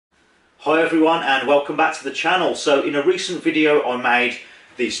Hi everyone and welcome back to the channel. So in a recent video I made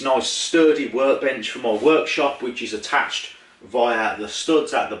this nice sturdy workbench for my workshop, which is attached via the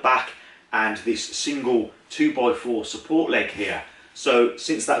studs at the back and this single 2x4 support leg here. So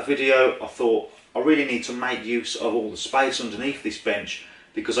since that video I thought I really need to make use of all the space underneath this bench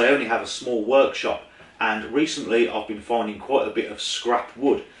because I only have a small workshop, and recently I've been finding quite a bit of scrap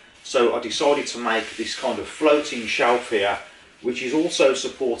wood. So I decided to make this kind of floating shelf here, which is also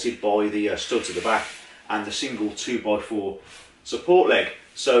supported by the studs at the back and the single 2x4 support leg.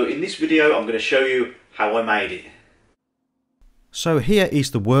 So in this video I'm going to show you how I made it. So here is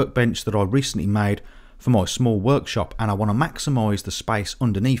the workbench that I recently made for my small workshop, and I want to maximise the space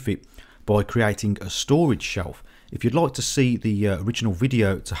underneath it by creating a storage shelf. If you'd like to see the original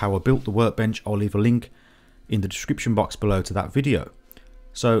video to how I built the workbench, I'll leave a link in the description box below to that video.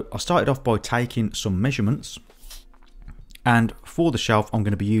 So I started off by taking some measurements, and for the shelf I'm going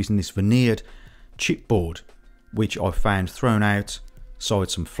to be using this veneered chipboard which I found thrown out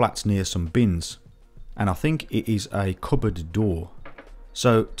outside some flats near some bins, and I think it is a cupboard door.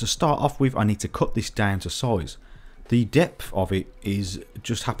 So to start off with I need to cut this down to size. The depth of it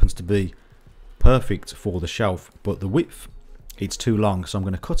just happens to be perfect for the shelf, but the width, it's too long, so I'm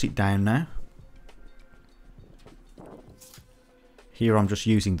going to cut it down now. Here I'm just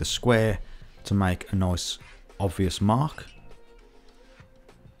using the square to make a nice obvious mark,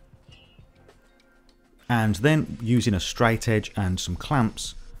 and then using a straight edge and some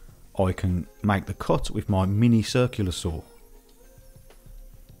clamps I can make the cut with my mini circular saw.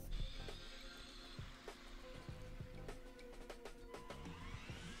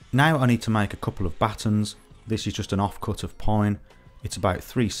 Now I need to make a couple of battens. This is just an offcut of pine. It's about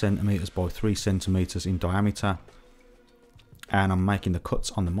 3 centimeters by 3 centimeters in diameter, and I'm making the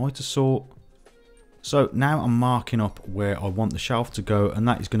cuts on the miter saw. So now I'm marking up where I want the shelf to go, and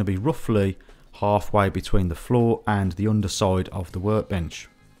that is going to be roughly halfway between the floor and the underside of the workbench.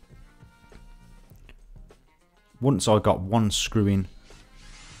 Once I got one screw in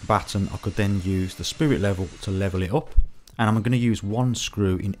batten, I could then use the spirit level to level it up, and I'm going to use one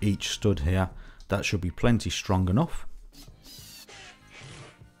screw in each stud here. That should be plenty strong enough.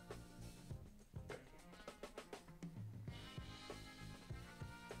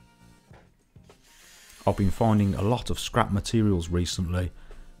 I've been finding a lot of scrap materials recently,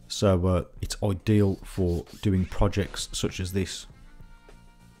 so it's ideal for doing projects such as this.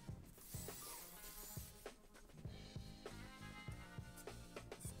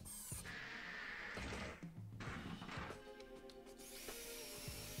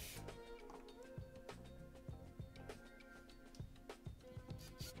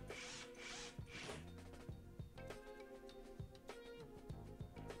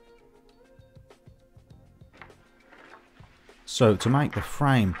 So to make the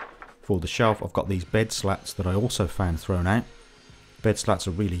frame for the shelf, I've got these bed slats that I also found thrown out. Bed slats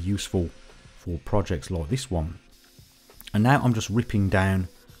are really useful for projects like this one. And now I'm just ripping down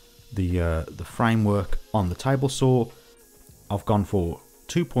the framework on the table saw. I've gone for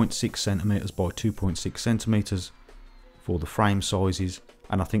 2.6 centimeters by 2.6 centimeters for the frame sizes,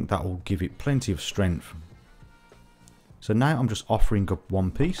 and I think that will give it plenty of strength. So now I'm just offering up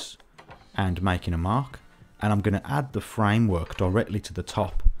one piece and making a mark, and I'm going to add the framework directly to the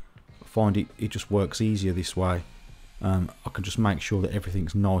top. I find it just works easier this way. I can just make sure that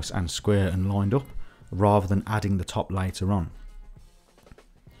everything's nice and square and lined up rather than adding the top later on.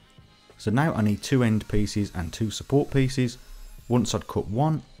 So now I need 2 end pieces and 2 support pieces. Once I'd cut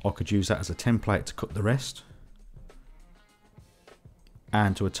one, I could use that as a template to cut the rest.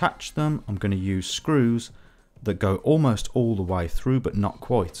 And to attach them, I'm going to use screws that go almost all the way through but not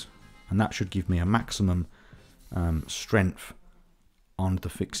quite, and that should give me a maximum strength on the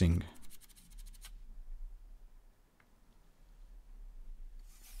fixing.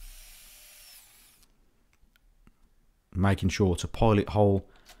 Making sure to pilot hole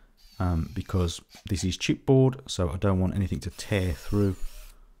because this is chipboard, so I don't want anything to tear through.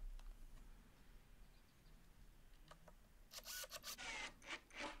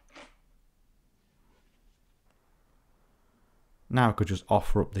 Now I could just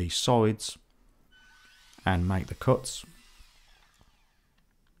offer up these sides and make the cuts.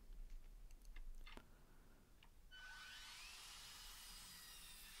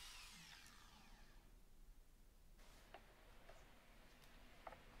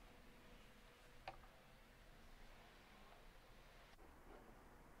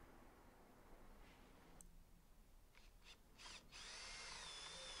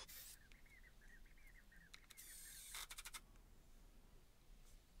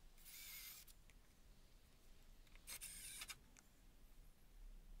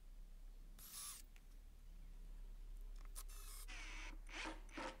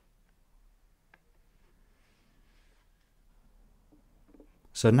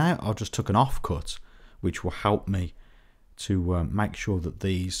 So now I've just took an offcut, which will help me to make sure that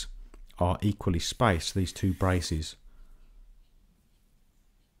these are equally spaced, these two braces.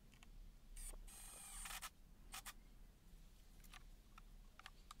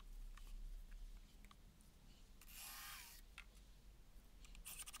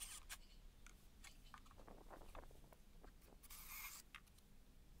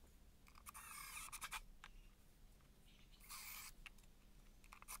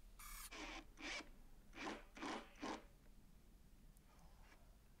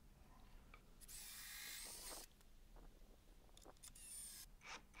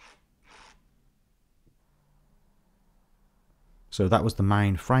 So that was the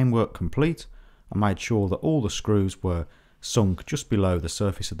main framework complete. I made sure that all the screws were sunk just below the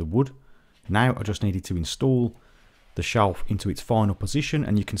surface of the wood. Now I just needed to install the shelf into its final position,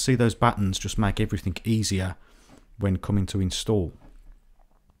 and you can see those battens just make everything easier when coming to install.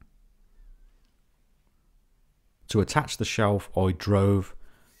 To attach the shelf, I drove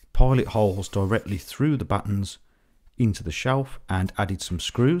pilot holes directly through the battens into the shelf and added some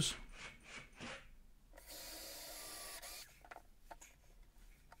screws.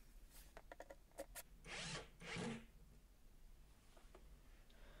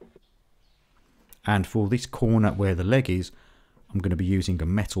 And for this corner where the leg is, I'm going to be using a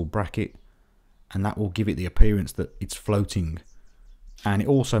metal bracket, and that will give it the appearance that it's floating, and it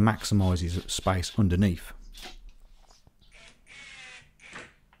also maximises space underneath.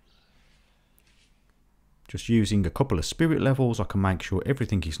 Just using a couple of spirit levels, I can make sure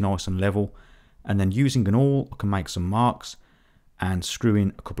everything is nice and level, and then using an awl I can make some marks and screw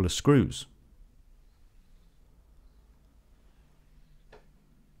in a couple of screws.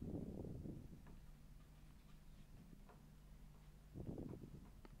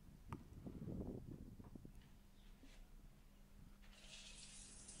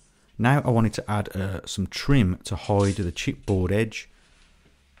 Now I wanted to add some trim to hide the chipboard edge.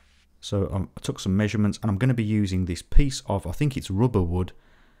 So I took some measurements, and I'm going to be using this piece of, I think it's rubber wood.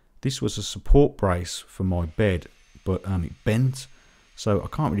 This was a support brace for my bed, but it bent, so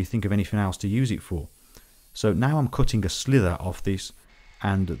I can't really think of anything else to use it for. So now I'm cutting a slither off this,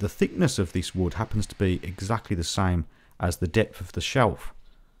 and the thickness of this wood happens to be exactly the same as the depth of the shelf.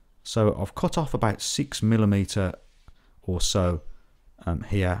 So I've cut off about 6mm or so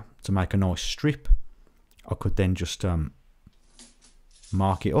here to make a nice strip. I could then just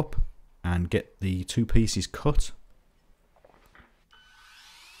mark it up and get the two pieces cut.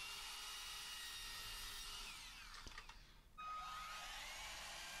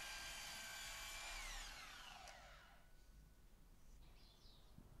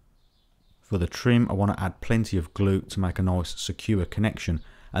 For the trim, I want to add plenty of glue to make a nice secure connection,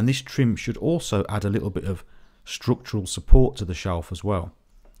 and this trim should also add a little bit of structural support to the shelf as well.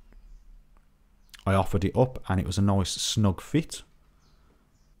 I offered it up and it was a nice snug fit.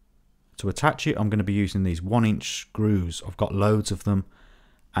 To attach it, I'm going to be using these 1-inch screws. I've got loads of them,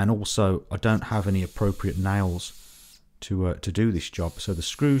 and also I don't have any appropriate nails to do this job, so the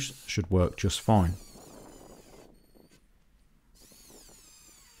screws should work just fine.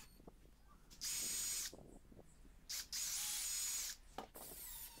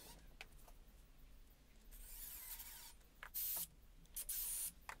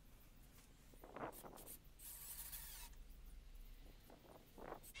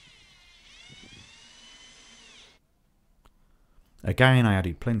 Again, I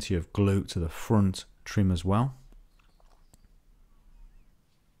added plenty of glue to the front trim as well.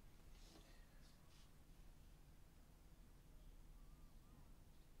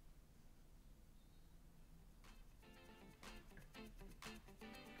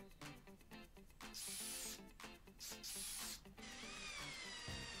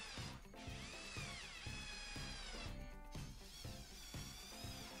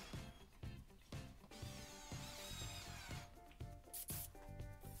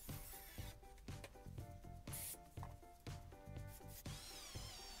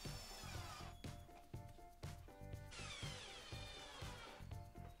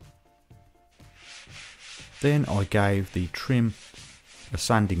 Then I gave the trim a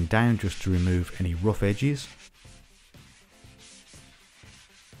sanding down just to remove any rough edges.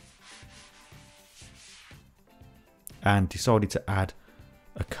 And decided to add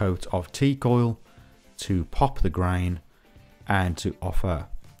a coat of teak oil to pop the grain and to offer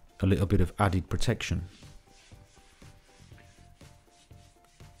a little bit of added protection.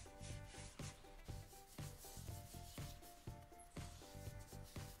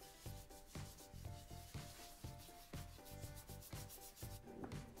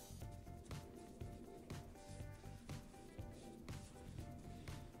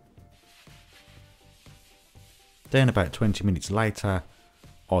 Then about 20 minutes later,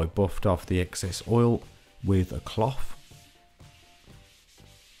 I buffed off the excess oil with a cloth.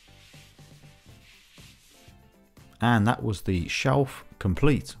 And that was the shelf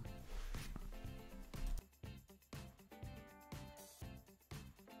complete.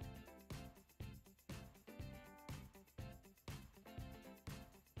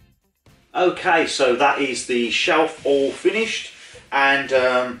 Okay, so that is the shelf all finished, and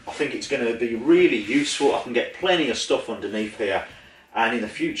I think it's going to be really useful. I can get plenty of stuff underneath here, and in the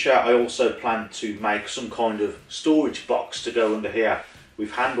future I also plan to make some kind of storage box to go under here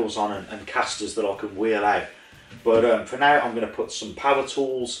with handles on and casters that I can wheel out. But for now I'm going to put some power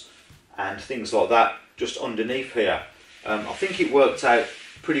tools and things like that just underneath here. I think it worked out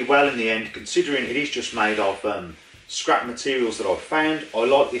pretty well in the end, considering it is just made of scrap materials that I've found. I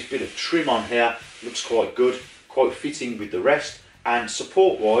like this bit of trim on here, looks quite good, quite fitting with the rest. And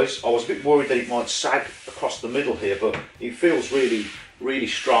support wise, I was a bit worried that it might sag across the middle here, but it feels really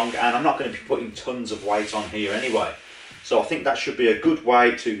strong, and I'm not going to be putting tons of weight on here anyway. So I think that should be a good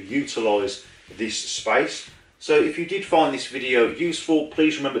way to utilise this space. So if you did find this video useful,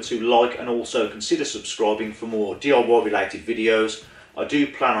 please remember to like and also consider subscribing for more DIY related videos. I do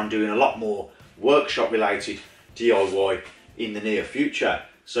plan on doing a lot more workshop related DIY in the near future.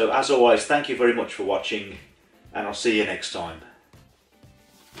 So as always, thank you very much for watching, and I'll see you next time.